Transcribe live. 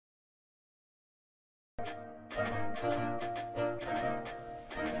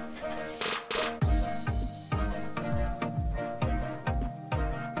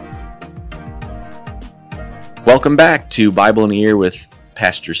Welcome back to Bible in a Year with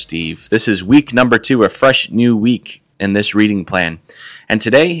Pastor Steve. This is week number 2, a fresh new week in this reading plan. And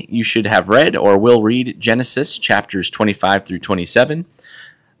today you should have read or will read Genesis chapters 25 through 27,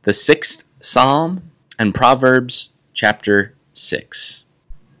 the 6th Psalm, and Proverbs chapter 6.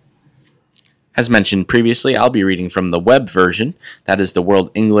 As mentioned previously, I'll be reading from the web version. That is the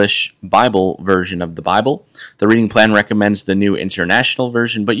World English Bible version of the Bible. The reading plan recommends the New International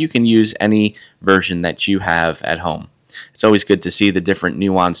Version, but you can use any version that you have at home. It's always good to see the different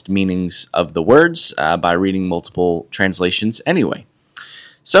nuanced meanings of the words by reading multiple translations anyway.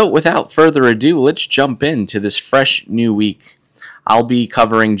 So without further ado, let's jump into this fresh new week. I'll be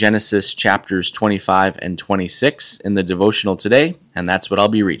covering Genesis chapters 25 and 26 in the devotional today, and that's what I'll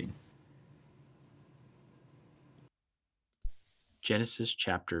be reading. Genesis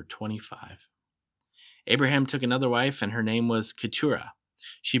chapter 25. Abraham took another wife, and her name was Keturah.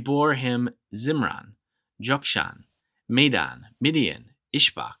 She bore him Zimran, Jokshan, Medan, Midian,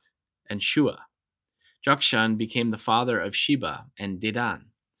 Ishbak, and Shua. Jokshan became the father of Sheba and Dedan.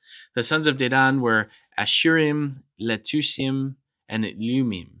 The sons of Dedan were Ashurim, Letusim, and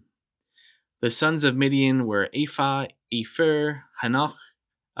Lumim. The sons of Midian were Ephah, Epher, Hanoch,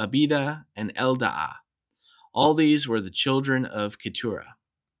 Abida, and Eldaah. All these were the children of Keturah.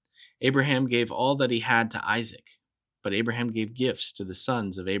 Abraham gave all that he had to Isaac, but Abraham gave gifts to the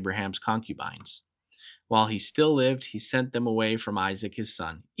sons of Abraham's concubines. While he still lived, he sent them away from Isaac his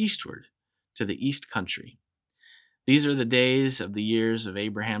son, eastward, to the east country. These are the days of the years of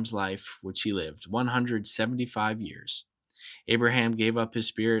Abraham's life which he lived, 175 years. Abraham gave up his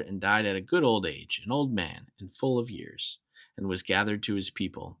spirit and died at a good old age, an old man and full of years, and was gathered to his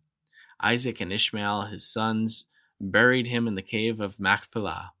people. Isaac and Ishmael, his sons, buried him in the cave of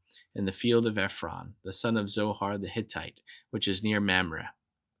Machpelah, in the field of Ephron, the son of Zohar the Hittite, which is near Mamre,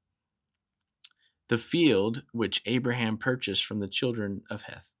 the field which Abraham purchased from the children of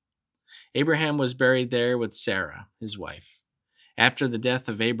Heth. Abraham was buried there with Sarah, his wife. After the death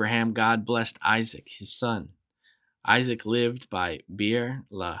of Abraham, God blessed Isaac, his son. Isaac lived by Beer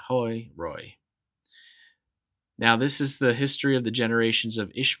Lahai Roi. Now this is the history of the generations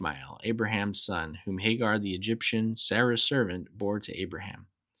of Ishmael, Abraham's son, whom Hagar the Egyptian, Sarah's servant, bore to Abraham.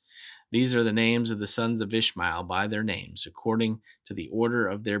 These are the names of the sons of Ishmael by their names, according to the order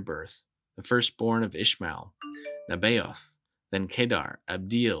of their birth. The firstborn of Ishmael, Nebaioth, then Kedar,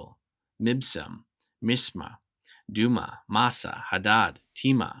 Abdil, Mibsam, Misma, Duma, Massa, Hadad,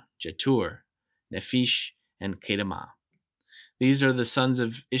 Tima, Jetur, Nephish, and Kedemah. These are the sons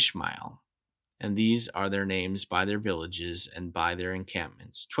of Ishmael, and these are their names by their villages and by their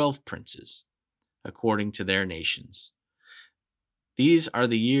encampments, 12 princes, according to their nations. These are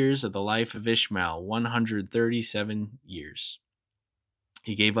the years of the life of Ishmael, 137 years.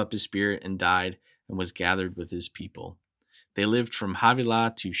 He gave up his spirit and died and was gathered with his people. They lived from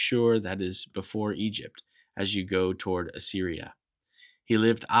Havilah to Shur, that is before Egypt, as you go toward Assyria. He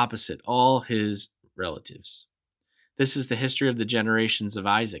lived opposite all his relatives. This is the history of the generations of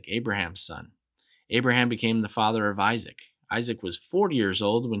Isaac, Abraham's son. Abraham became the father of Isaac. Isaac was 40 years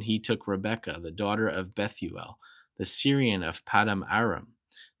old when he took Rebekah, the daughter of Bethuel, the Syrian of Padam Aram,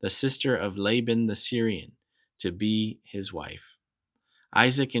 the sister of Laban the Syrian, to be his wife.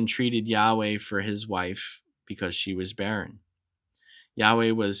 Isaac entreated Yahweh for his wife because she was barren.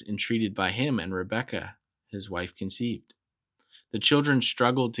 Yahweh was entreated by him, and Rebekah, his wife, conceived. The children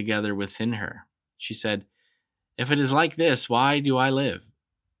struggled together within her. She said, "If it is like this, why do I live?"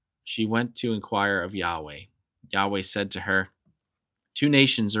 She went to inquire of Yahweh. Yahweh said to her, 2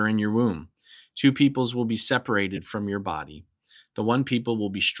 nations are in your womb. 2 peoples will be separated from your body. The one people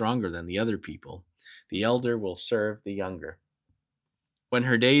will be stronger than the other people. The elder will serve the younger. When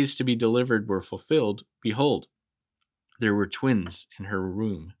her days to be delivered were fulfilled, behold, there were twins in her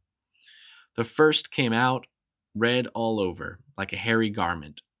womb. The first came out red all over, like a hairy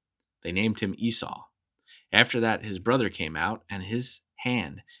garment. They named him Esau. After that, his brother came out, and his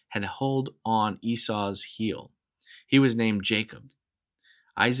hand had hold on Esau's heel. He was named Jacob.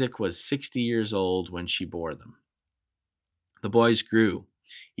 Isaac was 60 years old when she bore them. The boys grew.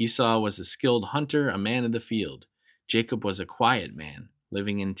 Esau was a skilled hunter, a man of the field. Jacob was a quiet man,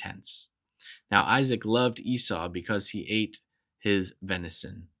 living in tents. Now Isaac loved Esau because he ate his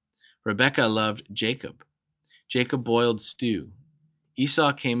venison. Rebekah loved Jacob. Jacob boiled stew.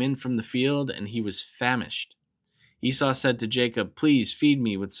 Esau came in from the field, and he was famished. Esau said to Jacob, "Please feed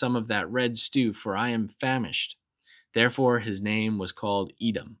me with some of that red stew, for I am famished." Therefore his name was called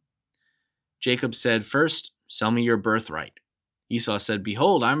Edom. Jacob said, "First Sell me your birthright." Esau said,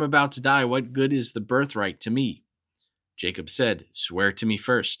 "Behold, I am about to die. What good is the birthright to me?" Jacob said, "Swear to me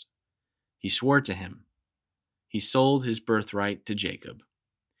first." He swore to him. He sold his birthright to Jacob.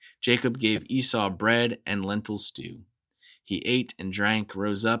 Jacob gave Esau bread and lentil stew. He ate and drank,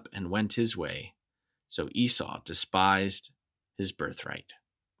 rose up, and went his way. So Esau despised his birthright.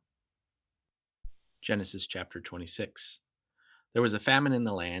 Genesis chapter 26. There was a famine in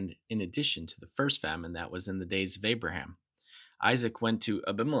the land, in addition to the first famine that was in the days of Abraham. Isaac went to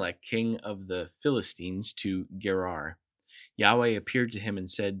Abimelech, king of the Philistines, to Gerar. Yahweh appeared to him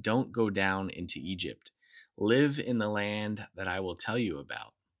and said, "Don't go down into Egypt. Live in the land that I will tell you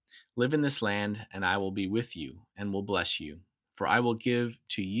about. Live in this land, and I will be with you and will bless you. For I will give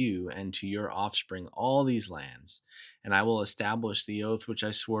to you and to your offspring all these lands, and I will establish the oath which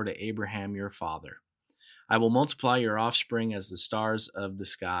I swore to Abraham your father. I will multiply your offspring as the stars of the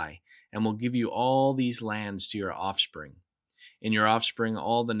sky, and will give you all these lands to your offspring. In your offspring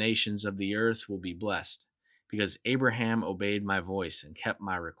all the nations of the earth will be blessed, because Abraham obeyed my voice and kept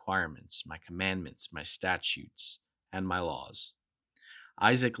my requirements, my commandments, my statutes, and my laws."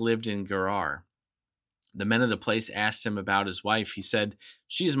 Isaac lived in Gerar. The men of the place asked him about his wife. He said,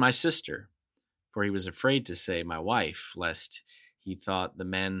 "She is my sister," for he was afraid to say "my wife," lest he thought the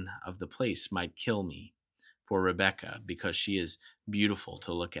men of the place might kill me for Rebekah, because she is beautiful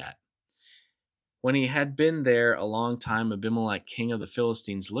to look at. When he had been there a long time, Abimelech, king of the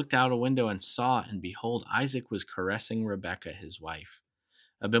Philistines, looked out a window and saw, and behold, Isaac was caressing Rebekah, his wife.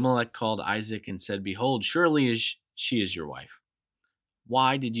 Abimelech called Isaac and said, "Behold, surely she is your wife.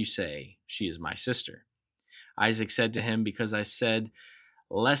 Why did you say, 'She is my sister'?" Isaac said to him, "Because I said,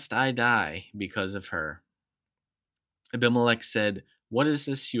 'Lest I die because of her.'" Abimelech said, "What is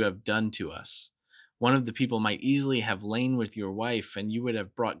this you have done to us? One of the people might easily have lain with your wife, and you would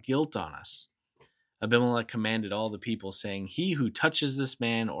have brought guilt on us." Abimelech commanded all the people, saying, "He who touches this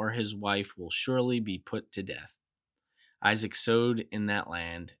man or his wife will surely be put to death." Isaac sowed in that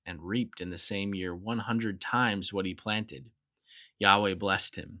land and reaped in the same year 100 times what he planted. Yahweh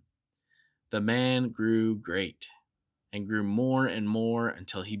blessed him. The man grew great and grew more and more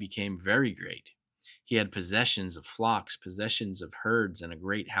until he became very great. He had possessions of flocks, possessions of herds, and a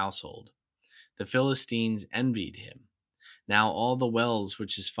great household. The Philistines envied him. Now all the wells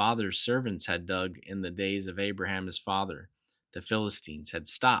which his father's servants had dug in the days of Abraham his father, the Philistines had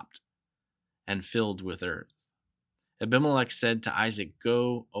stopped and filled with earth. Abimelech said to Isaac,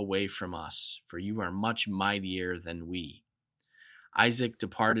 "Go away from us, for you are much mightier than we." Isaac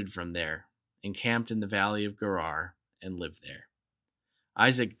departed from there, encamped in the valley of Gerar, and lived there.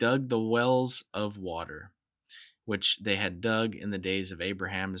 Isaac dug the wells of water, which they had dug in the days of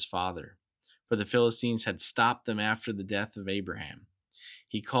Abraham his father, for the Philistines had stopped them after the death of Abraham.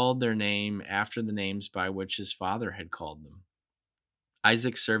 He called their name after the names by which his father had called them.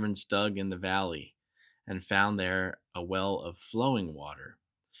 Isaac's servants dug in the valley and found there a well of flowing water.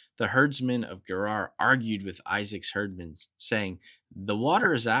 The herdsmen of Gerar argued with Isaac's herdmen, saying, "The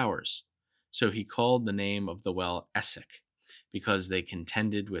water is ours." So he called the name of the well Esek, because they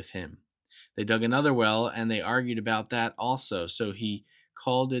contended with him. They dug another well, and they argued about that also. So he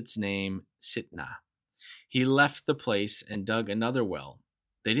called its name Sitnah. He left the place and dug another well.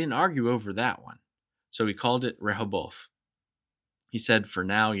 They didn't argue over that one. So he called it Rehoboth. He said, "For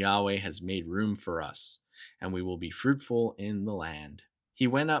now Yahweh has made room for us, and we will be fruitful in the land." He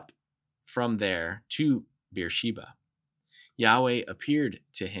went up from there to Beersheba. Yahweh appeared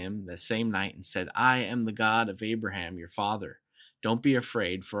to him the same night and said, "I am the God of Abraham your father. Don't be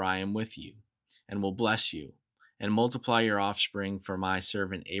afraid, for I am with you, and will bless you, and multiply your offspring for my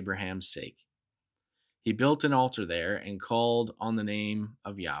servant Abraham's sake." He built an altar there and called on the name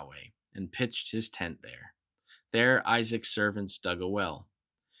of Yahweh and pitched his tent there. There Isaac's servants dug a well.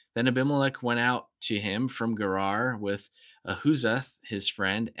 Then Abimelech went out to him from Gerar with Ahuzzath his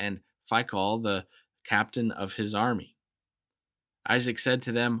friend and Phicol the captain of his army. Isaac said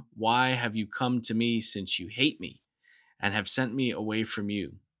to them, "Why have you come to me, since you hate me and have sent me away from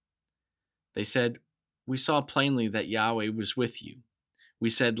you?" They said, "We saw plainly that Yahweh was with you. We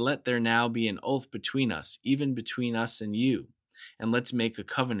said, 'Let there now be an oath between us, even between us and you, and let's make a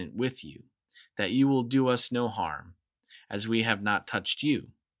covenant with you, that you will do us no harm, as we have not touched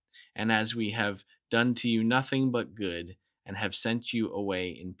you, and as we have done to you nothing but good, and have sent you away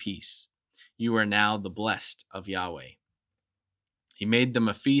in peace. You are now the blessed of Yahweh.'" He made them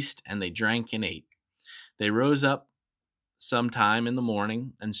a feast, and they drank and ate. They rose up sometime in the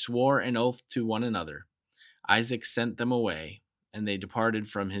morning and swore an oath to one another. Isaac sent them away, and they departed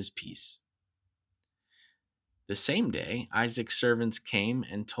from his peace. The same day, Isaac's servants came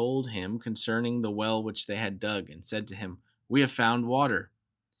and told him concerning the well which they had dug, and said to him, "We have found water."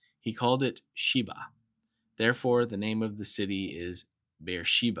 He called it Sheba. Therefore, the name of the city is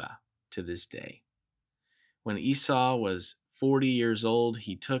Beersheba to this day. When Esau was 40 years old,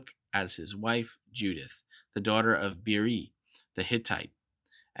 he took as his wife Judith, the daughter of Beeri the Hittite,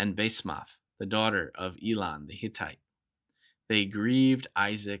 and Basemath, the daughter of Elon the Hittite. They grieved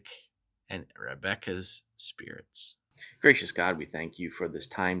Isaac and Rebekah's spirits. Gracious God, we thank you for this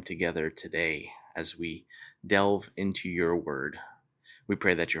time together today as we delve into your word. We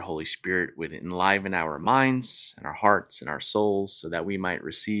pray that your Holy Spirit would enliven our minds and our hearts and our souls so that we might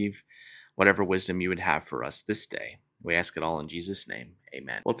receive whatever wisdom you would have for us this day. We ask it all in Jesus' name.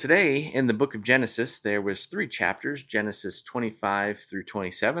 Amen. Well, today in the book of Genesis, there was 3 chapters, Genesis 25 through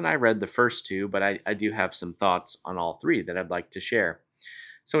 27. I read the first 2, but I do have some thoughts on all 3 that I'd like to share.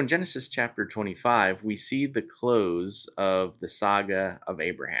 So in Genesis chapter 25, we see the close of the saga of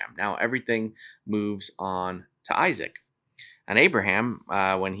Abraham. Now everything moves on to Isaac. And Abraham,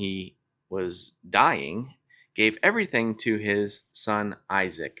 when he was dying, gave everything to his son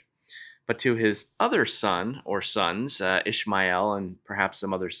Isaac. But to his other son or sons, Ishmael and perhaps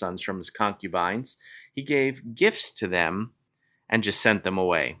some other sons from his concubines, he gave gifts to them and just sent them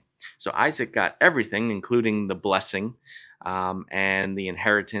away. So Isaac got everything, including the blessing and the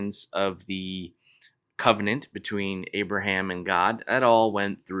inheritance of the covenant between Abraham and God. That all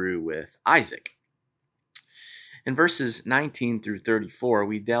went through with Isaac. In verses 19 through 34,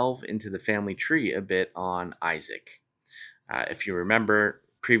 we delve into the family tree a bit on Isaac. If you remember,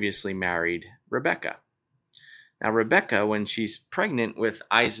 previously married Rebekah. Now, Rebekah, when she's pregnant with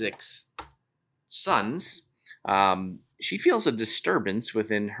Isaac's sons, she feels a disturbance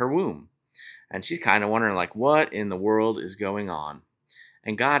within her womb. And she's kind of wondering, like, what in the world is going on?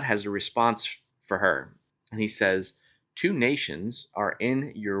 And God has a response for her. And he says, 2 nations are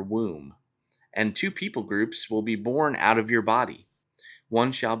in your womb, and 2 people groups will be born out of your body.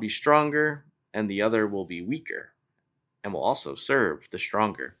 One shall be stronger, and the other will be weaker, and will also serve the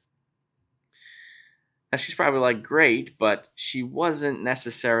stronger. Now she's probably like, great, but she wasn't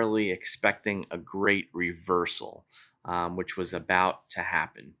necessarily expecting a great reversal, which was about to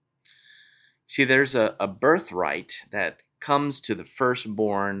happen. See, there's a birthright that comes to the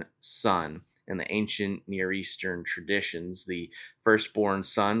firstborn son. In the ancient Near Eastern traditions, the firstborn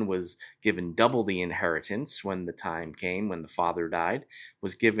son was given double the inheritance when the time came, when the father died,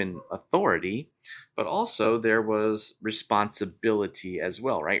 was given authority, but also there was responsibility as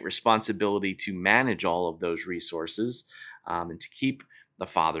well, right? Responsibility to manage all of those resources and to keep the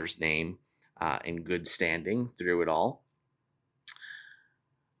father's name in good standing through it all.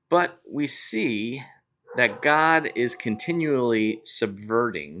 But we see that God is continually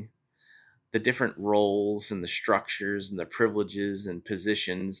subverting the different roles and the structures and the privileges and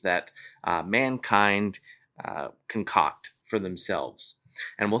positions that mankind concoct for themselves.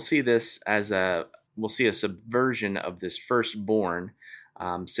 And we'll see this as we'll see a subversion of this firstborn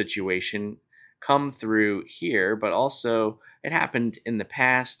situation come through here, but also it happened in the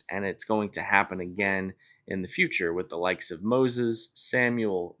past and it's going to happen again in the future with the likes of Moses,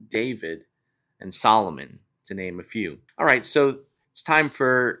 Samuel, David, and Solomon, to name a few. All right, so it's time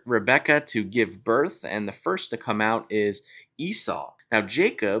for Rebekah to give birth, and the first to come out is Esau. Now,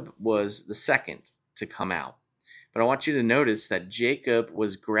 Jacob was the second to come out, but I want you to notice that Jacob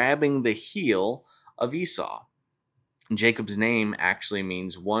was grabbing the heel of Esau. Jacob's name actually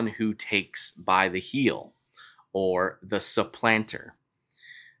means one who takes by the heel, or the supplanter.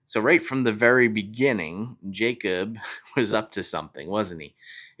 So right from the very beginning, Jacob was up to something, wasn't he?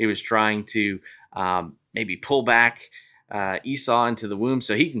 He was trying to maybe pull back Esau into the womb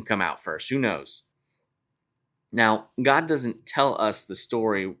so he can come out first. Who knows? Now, God doesn't tell us the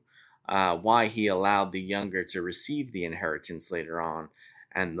story why he allowed the younger to receive the inheritance later on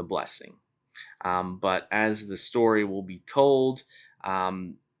and the blessing. But as the story will be told,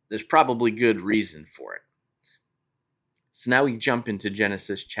 there's probably good reason for it. So now we jump into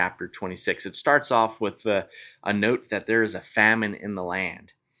Genesis chapter 26. It starts off with a note that there is a famine in the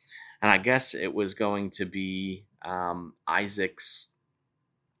land. And I guess it was going to be Isaac's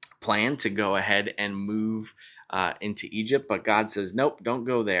plan to go ahead and move into Egypt. But God says, nope, don't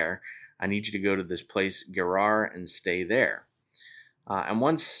go there. I need you to go to this place, Gerar, and stay there. And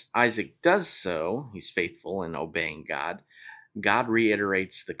once Isaac does so, he's faithful in obeying God. God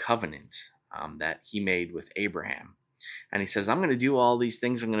reiterates the covenant that he made with Abraham. And he says, I'm going to do all these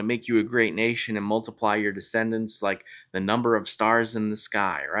things. I'm going to make you a great nation and multiply your descendants like the number of stars in the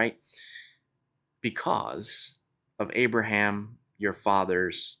sky, right? Because of Abraham, your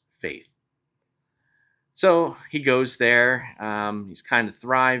father's faith. So he goes there. He's kind of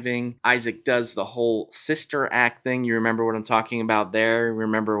thriving. Isaac does the whole sister act thing. You remember what I'm talking about there?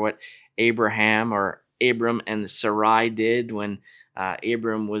 Remember what Abram and Sarai did when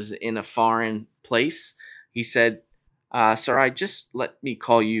Abram was in a foreign place? He said, Sarai, just let me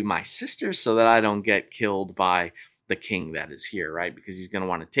call you my sister so that I don't get killed by the king that is here, right? Because he's going to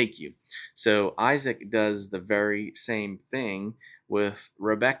want to take you. So Isaac does the very same thing with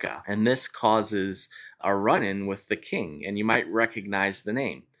Rebekah. And this causes a run in with the king, and you might recognize the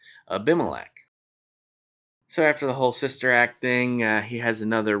name Abimelech. So after the whole sister act thing, he has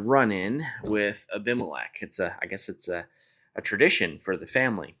another run in with Abimelech. I guess it's a tradition for the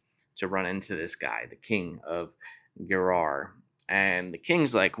family to run into this guy, the king of Gerar. And the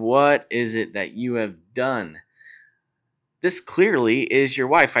king's like, "What is it that you have done? This clearly is your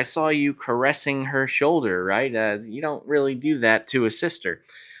wife. I saw you caressing her shoulder, right? You don't really do that to a sister."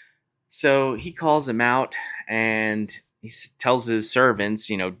 So he calls him out and tells his servants,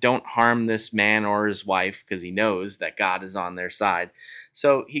 don't harm this man or his wife because he knows that God is on their side.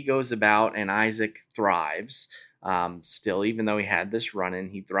 So he goes about and Isaac thrives. Still, even though he had this run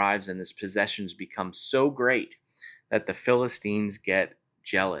in, he thrives and his possessions become so great that the Philistines get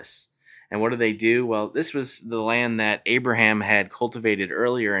jealous. And what do? Well, this was the land that Abraham had cultivated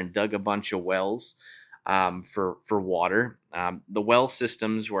earlier and dug a bunch of wells for water. The well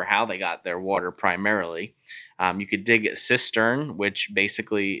systems were how they got their water primarily. You could dig a cistern, which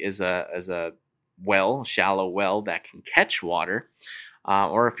basically is a well, shallow well that can catch water.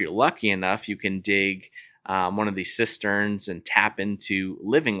 Or if you're lucky enough, you can dig one of these cisterns and tap into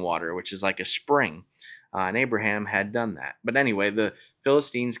living water, which is like a spring. And Abraham had done that. But anyway, the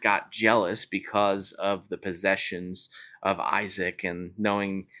Philistines got jealous because of the possessions of Isaac and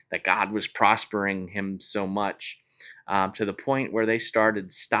knowing that God was prospering him so much to the point where they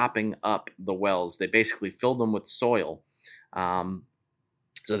started stopping up the wells. They basically filled them with soil so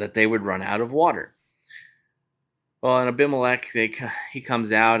that they would run out of water. Well, and Abimelech, he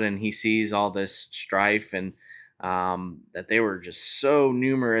comes out and he sees all this strife and that they were just so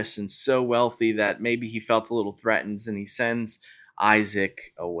numerous and so wealthy that maybe he felt a little threatened, and he sends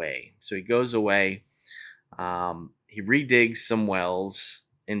Isaac away. So he goes away. He redigs some wells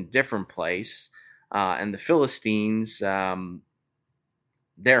in a different place, and the Philistines, their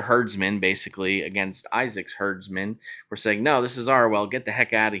herdsmen, basically against Isaac's herdsmen, were saying, "No, this is our well. Get the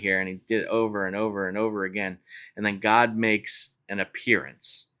heck out of here!" And he did it over and over and over again. And then God makes an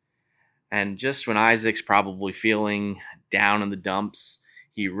appearance. And just when Isaac's probably feeling down in the dumps,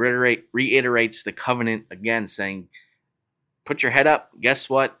 he reiterates the covenant again, saying, "Put your head up. Guess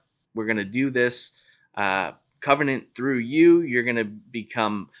what? We're going to do this covenant through you. You're going to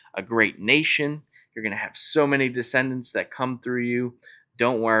become a great nation. You're going to have so many descendants that come through you.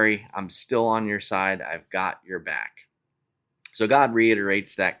 Don't worry. I'm still on your side. I've got your back." So God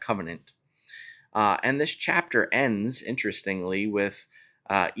reiterates that covenant. And this chapter ends, interestingly, with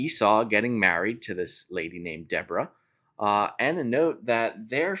Esau getting married to this lady named Deborah, and a note that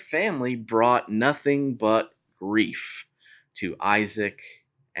their family brought nothing but grief to Isaac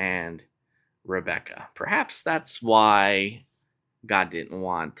and Rebekah. Perhaps that's why God didn't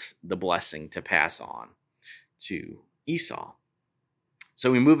want the blessing to pass on to Esau.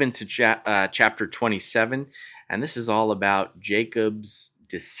 So we move into chapter 27, and this is all about Jacob's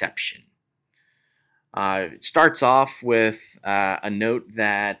deception. It starts off with a note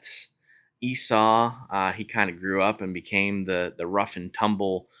that Esau, he kind of grew up and became the rough and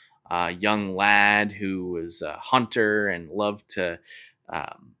tumble young lad who was a hunter and loved to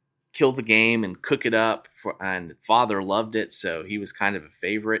kill the game and cook it up. And father loved it, so he was kind of a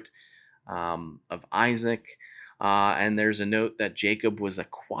favorite of Isaac. And there's a note that Jacob was a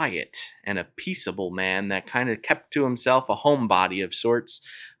quiet and a peaceable man that kind of kept to himself, a homebody of sorts,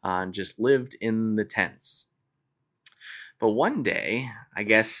 and just lived in the tents. But one day, I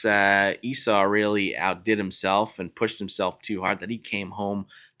guess Esau really outdid himself and pushed himself too hard that he came home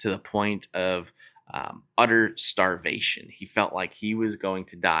to the point of utter starvation. He felt like he was going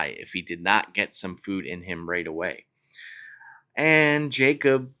to die if he did not get some food in him right away. And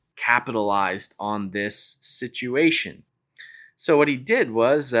Jacob capitalized on this situation. So what he did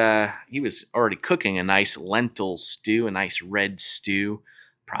was he was already cooking a nice lentil stew, a nice red stew.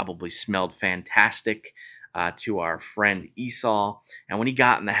 Probably smelled fantastic to our friend Esau. And when he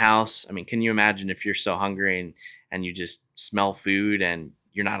got in the house, I mean, can you imagine if you're so hungry and you just smell food and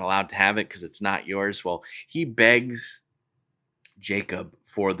you're not allowed to have it because it's not yours? Well, he begs Jacob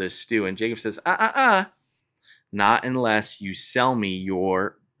for this stew. And Jacob says, not unless you sell me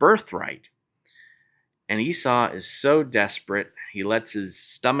your birthright. And Esau is so desperate, he lets his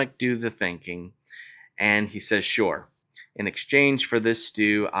stomach do the thinking. And he says, sure. In exchange for this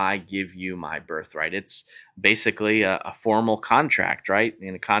stew, I give you my birthright. It's basically a formal contract, right?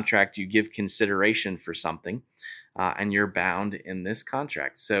 In a contract, you give consideration for something, and you're bound in this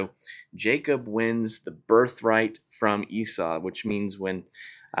contract. So Jacob wins the birthright from Esau, which means when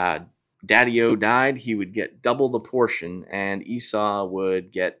Daddy-O died, he would get double the portion, and Esau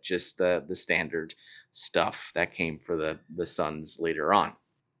would get just the standard stuff that came for the sons later on.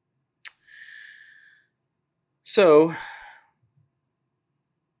 So, I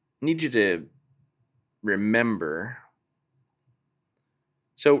need you to remember.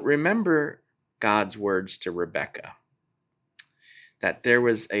 So, remember God's words to Rebekah, that there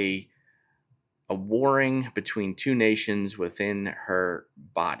was a warring between two nations within her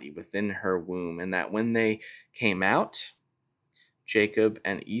body, within her womb, and that when they came out, Jacob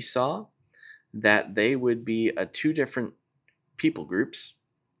and Esau, that they would be two different people groups,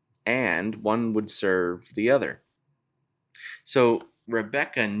 and one would serve the other. So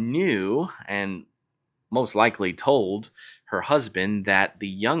Rebekah knew, and most likely told her husband, that the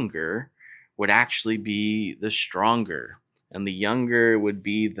younger would actually be the stronger, and the younger would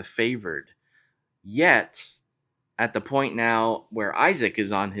be the favored. Yet, at the point now where Isaac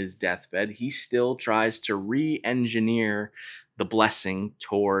is on his deathbed, he still tries to re-engineer the blessing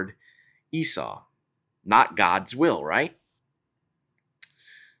toward Esau. Not God's will, right?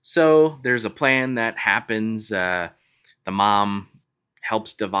 So there's a plan that happens. The mom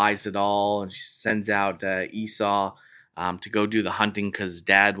helps devise it all, and she sends out Esau to go do the hunting because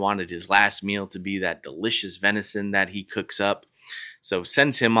Dad wanted his last meal to be that delicious venison that he cooks up. So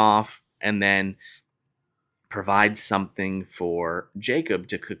sends him off, and then provides something for Jacob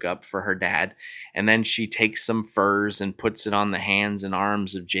to cook up for her dad. And then she takes some furs and puts it on the hands and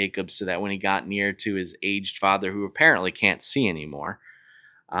arms of Jacob so that when he got near to his aged father, who apparently can't see anymore,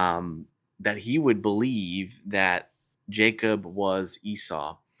 that he would believe that Jacob was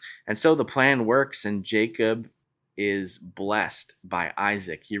Esau. And so the plan works, and Jacob is blessed by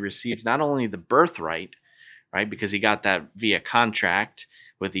Isaac. He receives not only the birthright, right, because he got that via contract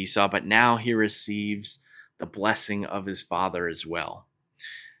with Esau, but now he receives the blessing of his father as well.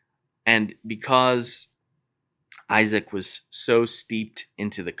 And because Isaac was so steeped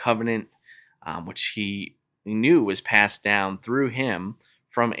into the covenant, which he knew was passed down through him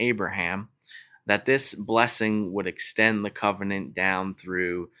from Abraham, that this blessing would extend the covenant down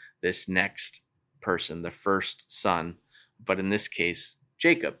through this next person, the first son, but in this case,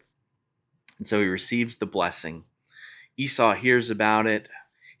 Jacob. And so he receives the blessing. Esau hears about it.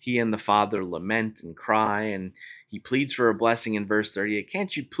 He and the father lament and cry, and he pleads for a blessing in verse 38.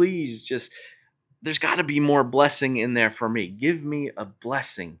 Can't you please just, there's got to be more blessing in there for me. Give me a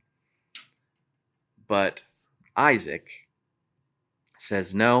blessing. But Isaac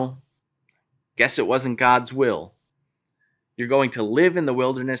says, no, guess it wasn't God's will. You're going to live in the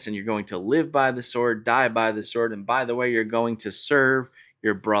wilderness, and you're going to live by the sword, die by the sword, and by the way, you're going to serve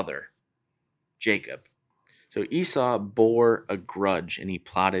your brother, Jacob. So Esau bore a grudge, and he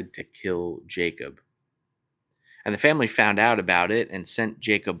plotted to kill Jacob. And the family found out about it and sent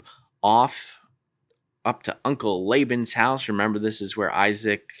Jacob off up to Uncle Laban's house. Remember, this is where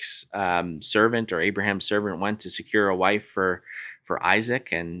Isaac's servant, or Abraham's servant, went to secure a wife for Isaac,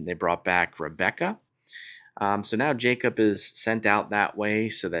 and they brought back Rebekah. So now Jacob is sent out that way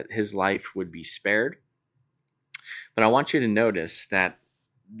so that his life would be spared. But I want you to notice that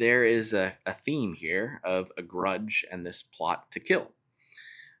there is a theme here of a grudge and this plot to kill.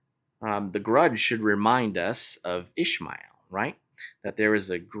 The grudge should remind us of Ishmael, right? That there is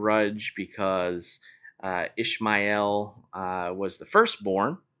a grudge because Ishmael was the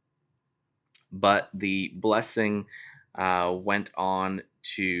firstborn, but the blessing went on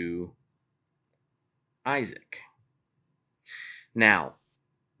to Isaac. Now,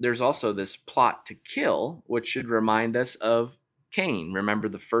 there's also this plot to kill, which should remind us of Cain. Remember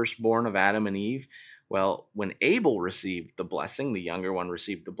the firstborn of Adam and Eve? Well, when Abel received the blessing, the younger one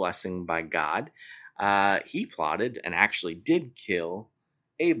received the blessing by God, he plotted and actually did kill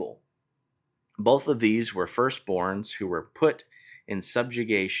Abel. Both of these were firstborns who were put in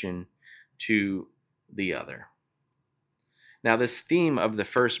subjugation to the other. Now, this theme of the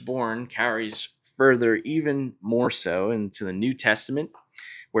firstborn carries further even more so into the New Testament,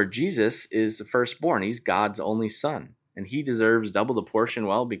 where Jesus is the firstborn. He's God's only son, and he deserves double the portion,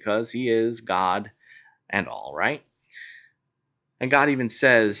 well, because he is God and all, right? And God even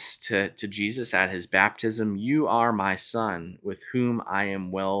says to Jesus at his baptism, "You are my son, with whom I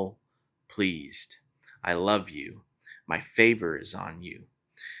am well pleased. I love you. My favor is on you."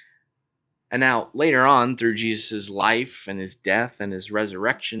 And now, later on, through Jesus' life and his death and his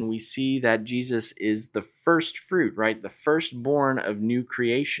resurrection, we see that Jesus is the first fruit, right? The firstborn of new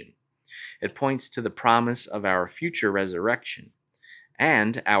creation. It points to the promise of our future resurrection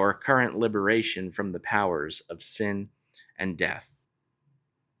and our current liberation from the powers of sin and death.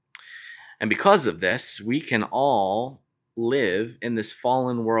 And because of this, we can all live in this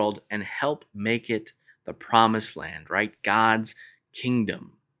fallen world and help make it the promised land, right? God's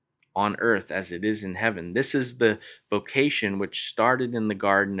kingdom on earth as it is in heaven. This is the vocation which started in the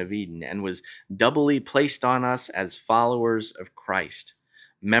Garden of Eden and was doubly placed on us as followers of Christ,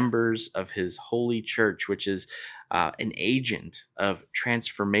 members of his holy church, which is an agent of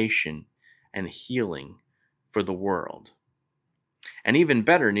transformation and healing for the world. And even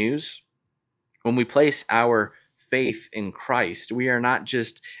better news, when we place our faith in Christ, we are not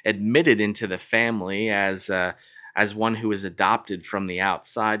just admitted into the family as one who is adopted from the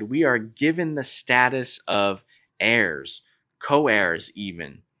outside. We are given the status of heirs, co-heirs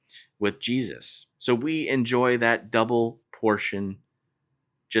even, with Jesus. So we enjoy that double portion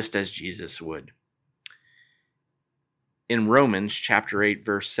just as Jesus would. In Romans chapter 8,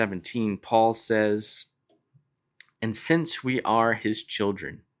 verse 17, Paul says, "And since we are his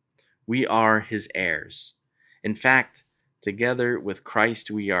children, we are his heirs. In fact, together with Christ,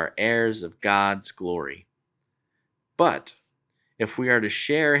 we are heirs of God's glory. But if we are to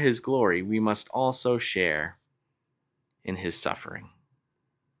share his glory, we must also share in his suffering."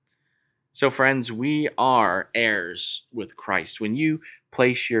 So, friends, we are heirs with Christ. When you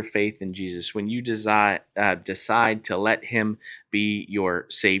place your faith in Jesus, when you decide to let him be your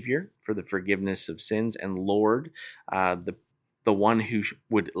Savior for the forgiveness of sins and Lord, the one who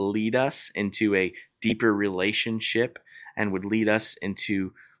would lead us into a deeper relationship and would lead us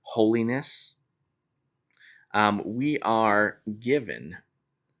into holiness, we are given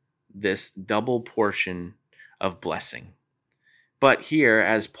this double portion of blessing. But here,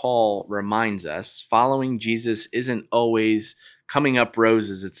 as Paul reminds us, following Jesus isn't always coming up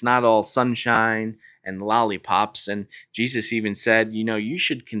roses. It's not all sunshine and lollipops. And Jesus even said, you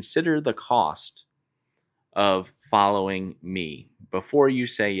should consider the cost of following me before you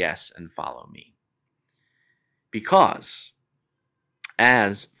say yes and follow me. Because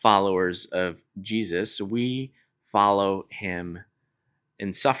as followers of Jesus, we follow him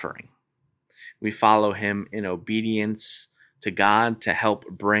in suffering. We follow him in obedience to God to help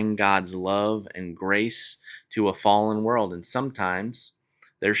bring God's love and grace to a fallen world. And sometimes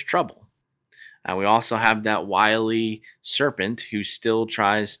there's trouble. We also have that wily serpent who still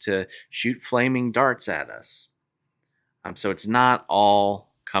tries to shoot flaming darts at us. So it's not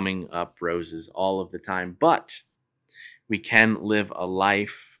all coming up roses all of the time, but we can live a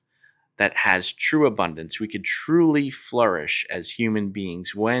life that has true abundance. We could truly flourish as human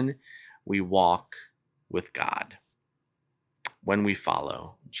beings when we walk with God, when we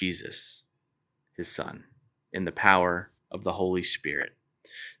follow Jesus, his Son, in the power of the Holy Spirit.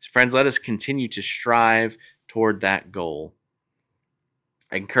 So friends, let us continue to strive toward that goal.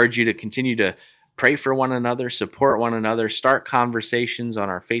 I encourage you to continue to pray for one another, support one another, start conversations on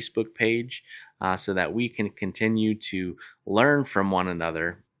our Facebook page so that we can continue to learn from one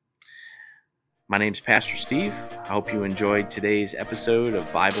another. My name's Pastor Steve. I hope you enjoyed today's episode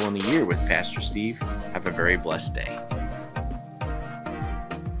of Bible in a Year with Pastor Steve. Have a very blessed day.